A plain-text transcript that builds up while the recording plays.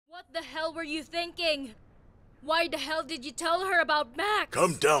What the hell were you thinking? Why the hell did you tell her about Max?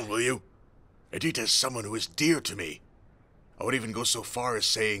 Calm down, will you? Edith is someone who is dear to me. I would even go so far as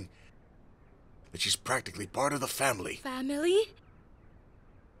saying that she's practically part of the family. Family?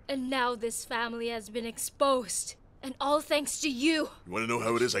 And now this family has been exposed. And all thanks to you. You want to know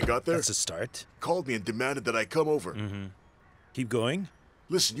how it is I got there? That's a start. Called me and demanded that I come over. Keep going.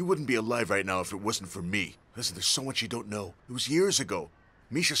 Listen, you wouldn't be alive right now if it wasn't for me. Listen, there's so much you don't know. It was years ago.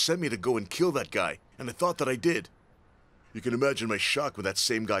 Misha sent me to go and kill that guy, and I thought that I did. You can imagine my shock when that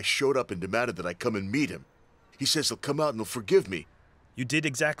same guy showed up and demanded that I come and meet him. He says he'll come out and he'll forgive me. You did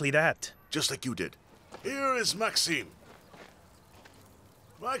exactly that. Just like you did. Here is Maxime.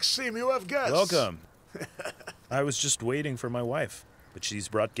 Maxime, you have guests. Welcome. I was just waiting for my wife, but she's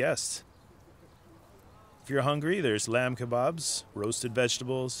brought guests. If you're hungry, there's lamb kebabs, roasted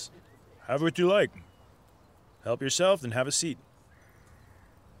vegetables. Have what you like. Help yourself and have a seat.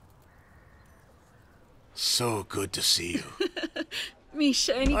 So good to see you.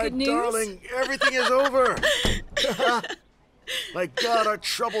 Misha, any good news? My darling, everything is over. My God, our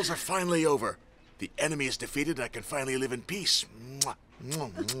troubles are finally over. The enemy is defeated and I can finally live in peace. Mwah,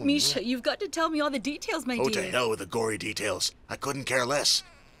 mwah, mwah, Misha, you've got to tell me all the details, my Oh, dear. to hell with the gory details. I couldn't care less.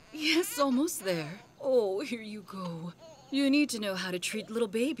 Yes, almost there. Oh, here you go. You need to know how to treat little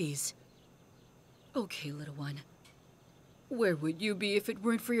babies. Okay, little one. Where would you be if it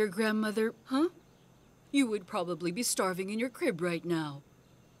weren't for your grandmother, huh? You would probably be starving in your crib right now.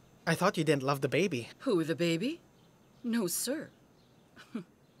 I thought you didn't love the baby. Who, the baby? No, sir.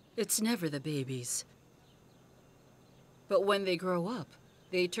 It's never the babies. But when they grow up,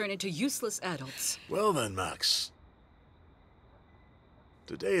 they turn into useless adults. Well then, Max.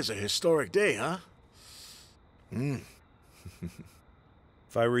 Today is a historic day, huh? If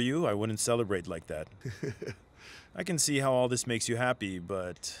I were you, I wouldn't celebrate like that. I can see how all this makes you happy,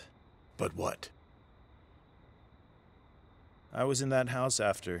 but... But what? I was in that house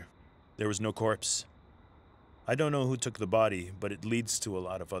after. There was no corpse. I don't know who took the body, but it leads to a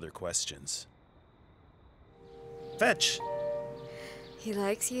lot of other questions. Fetch! He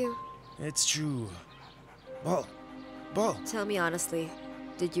likes you. It's true. Ball. Ball. Tell me honestly,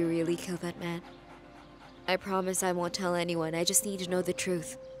 did you really kill that man? I promise I won't tell anyone. I just need to know the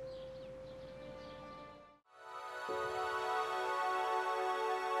truth.